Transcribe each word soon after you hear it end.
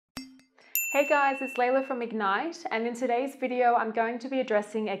Hey guys, it's Layla from Ignite, and in today's video I'm going to be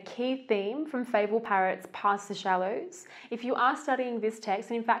addressing a key theme from Fable Parrot's Past the Shallows. If you are studying this text,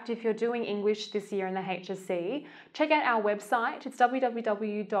 and in fact if you're doing English this year in the HSC, check out our website. It's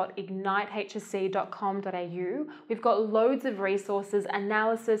www.ignitehsc.com.au. We've got loads of resources,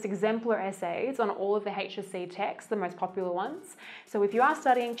 analysis, exemplar essays on all of the HSC texts, the most popular ones. So if you are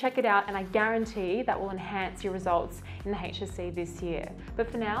studying, check it out, and I guarantee that will enhance your results in the HSC this year.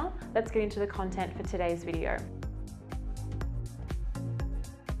 But for now, let's get into the content for today's video.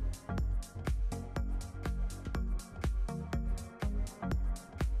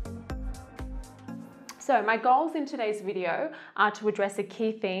 So my goals in today's video are to address a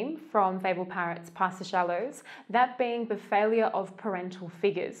key theme from Fable Parrot's Past the Shallows, that being the failure of parental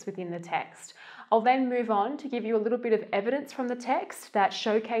figures within the text. I'll then move on to give you a little bit of evidence from the text that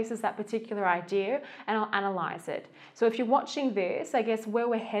showcases that particular idea, and I'll analyze it. So if you're watching this, I guess where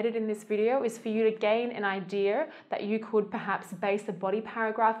we're headed in this video is for you to gain an idea that you could perhaps base a body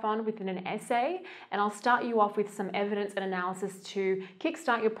paragraph on within an essay, and I'll start you off with some evidence and analysis to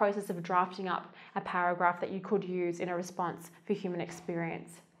kickstart your process of drafting up a paragraph that you could use in a response for human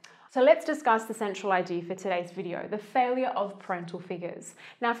experience. So let's discuss the central idea for today's video, the failure of parental figures.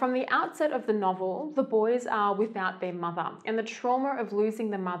 Now, from the outset of the novel, the boys are without their mother, and the trauma of losing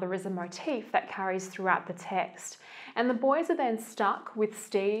the mother is a motif that carries throughout the text. And the boys are then stuck with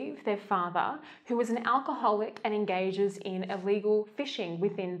Steve, their father, who is an alcoholic and engages in illegal fishing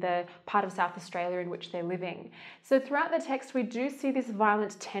within the part of South Australia in which they're living. So throughout the text, we do see this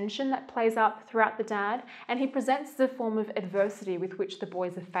violent tension that plays up throughout the dad, and he presents the form of adversity with which the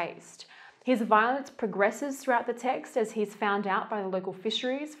boys are faced. His violence progresses throughout the text as he's found out by the local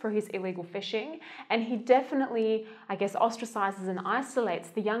fisheries for his illegal fishing, and he definitely, ostracizes and isolates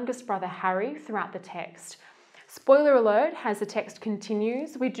the youngest brother Harry throughout the text. Spoiler alert, as the text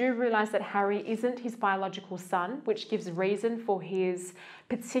continues, we do realise that Harry isn't his biological son, which gives reason for his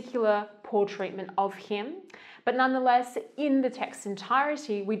particular poor treatment of him. But nonetheless, in the text's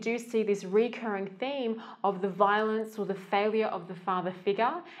entirety, we do see this recurring theme of the violence or the failure of the father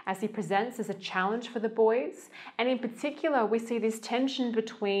figure as he presents as a challenge for the boys. And in particular, we see this tension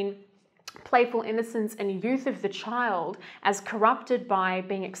between playful innocence and youth of the child as corrupted by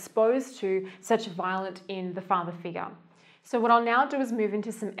being exposed to such violence in the father figure. So what I'll now do is move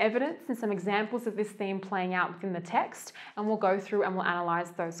into some evidence and some examples of this theme playing out within the text, and we'll go through and we'll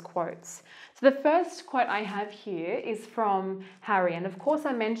analyse those quotes. So the first quote I have here is from Harry, and of course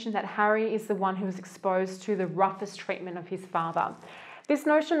I mentioned that Harry is the one who was exposed to the roughest treatment of his father. This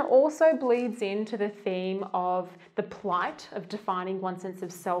notion also bleeds into the theme of the plight of defining one's sense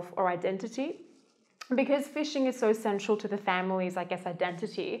of self or identity. Because fishing is so central to the family's,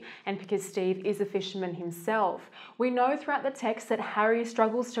 identity, and because Steve is a fisherman himself, we know throughout the text that Harry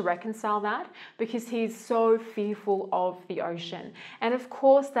struggles to reconcile that because he's so fearful of the ocean. And of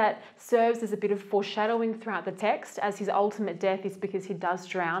course, that serves as a bit of foreshadowing throughout the text, as his ultimate death is because he does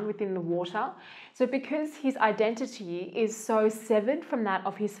drown within the water. So because his identity is so severed from that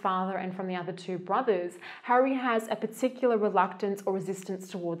of his father and from the other two brothers, Harry has a particular reluctance or resistance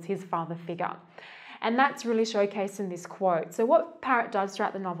towards his father figure. And that's really showcased in this quote. So what Parrott does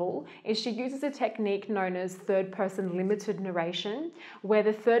throughout the novel is she uses a technique known as third-person limited narration, where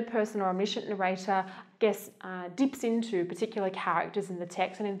the third-person or omniscient narrator dips into particular characters in the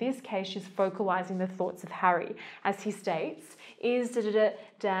text. And in this case, she's focalizing the thoughts of Harry. As he states, is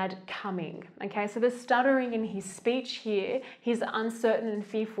dad coming? Okay, so the stuttering in his speech here, his uncertain and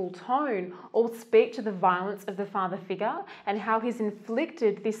fearful tone, all speak to the violence of the father figure and how he's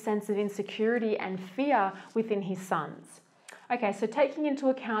inflicted this sense of insecurity and fear within his sons. Okay, so taking into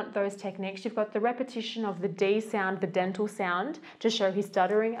account those techniques, you've got the repetition of the D sound, the dental sound, to show his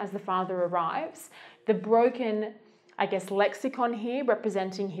stuttering as the father arrives. The broken, lexicon here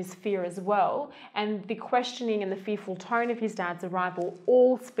representing his fear as well, and the questioning and the fearful tone of his dad's arrival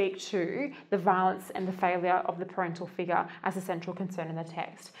all speak to the violence and the failure of the parental figure as a central concern in the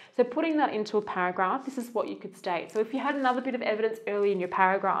text. So putting that into a paragraph, this is what you could state. So if you had another bit of evidence early in your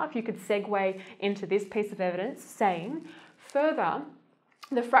paragraph, you could segue into this piece of evidence saying, further,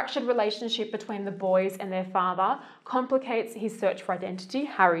 the fractured relationship between the boys and their father complicates his search for identity,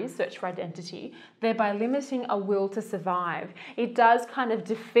 Harry's search for identity, thereby limiting a will to survive. It does kind of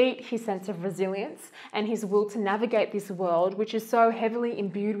defeat his sense of resilience and his will to navigate this world, which is so heavily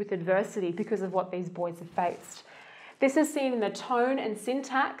imbued with adversity because of what these boys have faced. This is seen in the tone and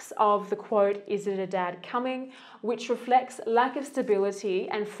syntax of the quote, "Is it a dad coming?" which reflects lack of stability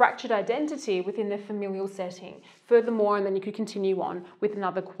and fractured identity within the familial setting. furthermore, and then you could continue on with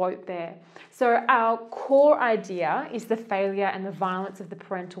another quote there. So our core idea is the failure and the violence of the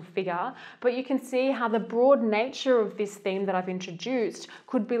parental figure, but you can see how the broad nature of this theme that I've introduced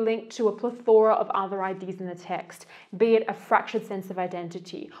could be linked to a plethora of other ideas in the text, be it a fractured sense of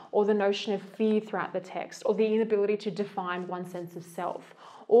identity, or the notion of fear throughout the text, or the inability to define one sense of self.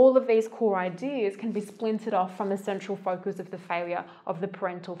 All of these core ideas can be splintered off from the central focus of the failure of the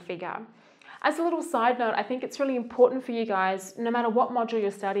parental figure. As a little side note, I think it's really important for you guys, no matter what module you're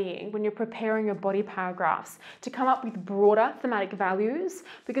studying, when you're preparing your body paragraphs, to come up with broader thematic values,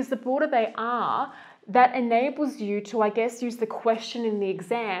 because the broader they are, that enables you to, I guess, use the question in the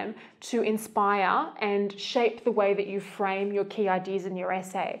exam to inspire and shape the way that you frame your key ideas in your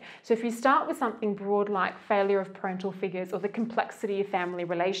essay. So if you start with something broad like failure of parental figures or the complexity of family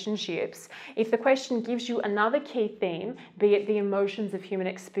relationships, if the question gives you another key theme, be it the emotions of human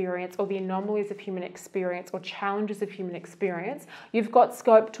experience or the anomalies of human experience or challenges of human experience, you've got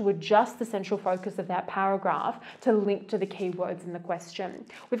scope to adjust the central focus of that paragraph to link to the key words in the question.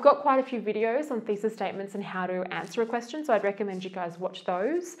 We've got quite a few videos on thesis statements and how to answer a question, so I'd recommend you guys watch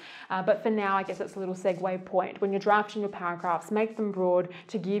those. But for now, I guess it's a little segue point. When you're drafting your paragraphs, make them broad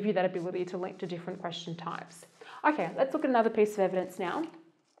to give you that ability to link to different question types. Okay, let's look at another piece of evidence now.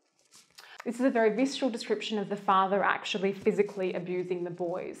 This is a very visceral description of the father actually physically abusing the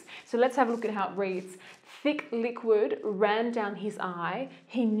boys. So let's have a look at how it reads. Thick liquid ran down his eye.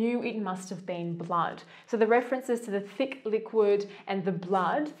 He knew it must have been blood. So the references to the thick liquid and the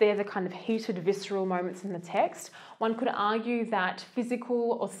blood, they're the kind of heated visceral moments in the text. One could argue that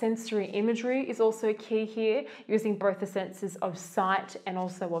physical or sensory imagery is also key here, using both the senses of sight and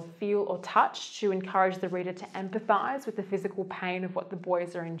also of feel or touch to encourage the reader to empathize with the physical pain of what the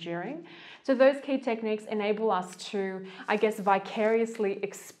boys are enduring. So those key techniques enable us to, I guess, vicariously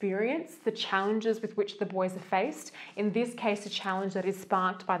experience the challenges with which the boys are faced. In this case, a challenge that is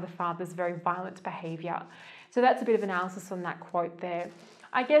sparked by the father's very violent behaviour. So that's a bit of analysis on that quote there.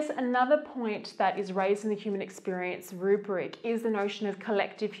 I guess another point that is raised in the human experience rubric is the notion of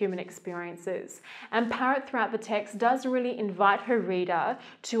collective human experiences. And Parrott throughout the text does really invite her reader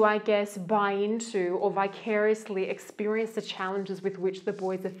to, I guess, buy into or vicariously experience the challenges with which the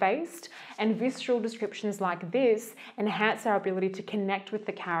boys are faced. And visceral descriptions like this enhance our ability to connect with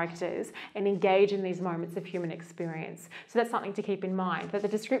the characters and engage in these moments of human experience. So that's something to keep in mind, that the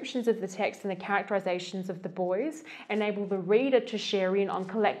descriptions of the text and the characterizations of the boys enable the reader to share in on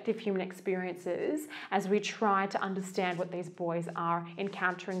collective human experiences as we try to understand what these boys are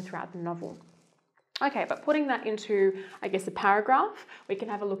encountering throughout the novel. Okay, but putting that into, I guess, a paragraph, we can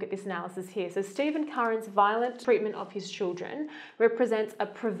have a look at this analysis here. So Stephen Curran's violent treatment of his children represents a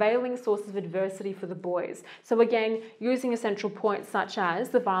prevailing source of adversity for the boys. So again, using a central point such as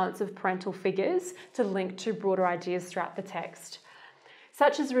the violence of parental figures to link to broader ideas throughout the text.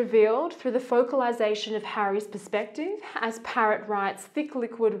 Such is revealed through the focalization of Harry's perspective. As Parrott writes, thick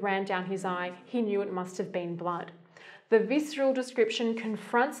liquid ran down his eye. He knew it must have been blood. The visceral description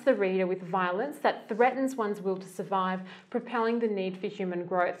confronts the reader with violence that threatens one's will to survive, propelling the need for human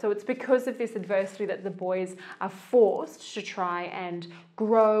growth. So it's because of this adversity that the boys are forced to try and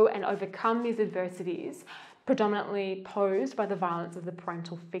grow and overcome these adversities, predominantly posed by the violence of the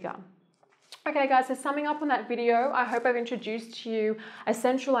parental figure. Okay guys, so summing up on that video, I hope I've introduced to you a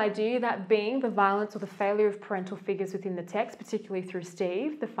central idea, that being the violence or the failure of parental figures within the text, particularly through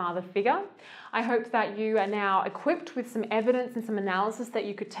Steve, the father figure. I hope that you are now equipped with some evidence and some analysis that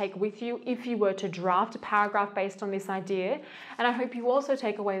you could take with you if you were to draft a paragraph based on this idea. And I hope you also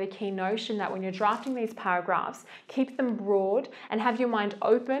take away the key notion that when you're drafting these paragraphs, keep them broad and have your mind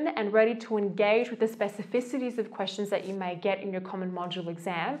open and ready to engage with the specificities of questions that you may get in your common module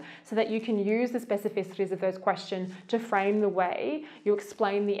exam, so that you can use the specificities of those questions to frame the way you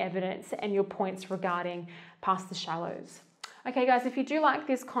explain the evidence and your points regarding Past the Shallows. Okay guys, if you do like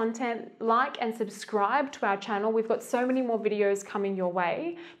this content, like and subscribe to our channel. We've got so many more videos coming your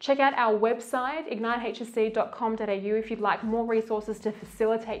way. Check out our website, ignitehsc.com.au, if you'd like more resources to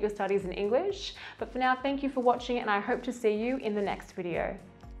facilitate your studies in English. But for now, thank you for watching, and I hope to see you in the next video.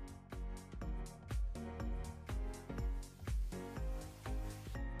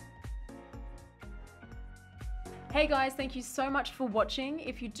 Hey guys, thank you so much for watching.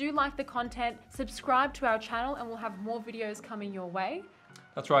 If you do like the content, subscribe to our channel and we'll have more videos coming your way.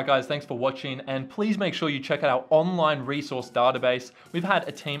 That's right guys, thanks for watching, and please make sure you check out our online resource database. We've had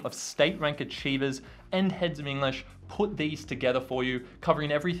a team of state rank achievers and heads of English put these together for you, covering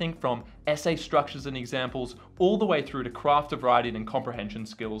everything from essay structures and examples all the way through to craft of writing and comprehension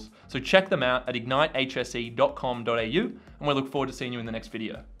skills. So check them out at ignitehsc.com.au, and we look forward to seeing you in the next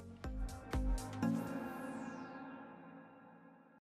video.